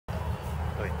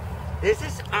This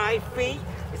is Ivy.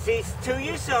 She's 2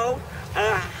 years old.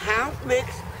 A Hound mix.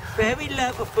 Very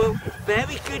lovable.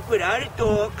 Very good with other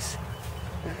dogs.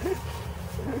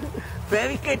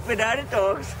 Very good with other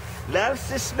dogs. Loves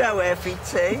to smell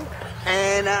everything.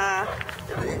 And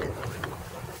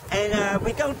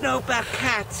we don't know about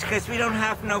cats because we don't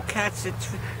have no cats to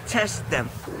test them.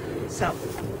 So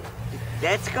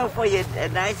let's go for you a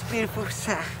nice, beautiful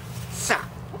sock.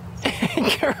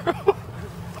 Girl.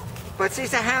 But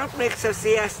she's a Hound mix, so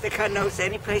she has to cut nose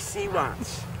any place she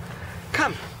wants.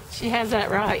 Come. She has that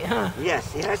right, huh?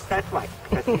 Yes, she has that right,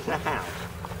 because she's a Hound.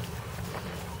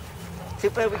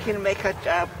 Too bad we can make her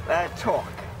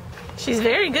talk. She's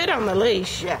very good on the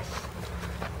leash. Yes.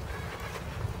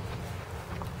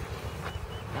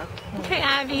 Okay,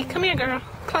 Ivy, come here, girl.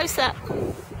 Close up.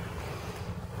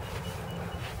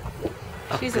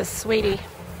 She's a sweetie.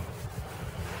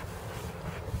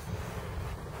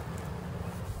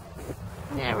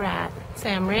 Yeah, right. So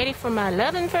I'm ready for my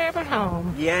loving forever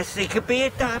home. Yes, she could be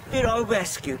adopted or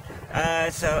rescued.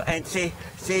 She's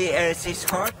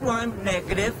heartworm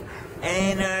negative,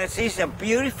 and she's a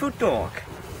beautiful dog.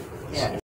 Yes.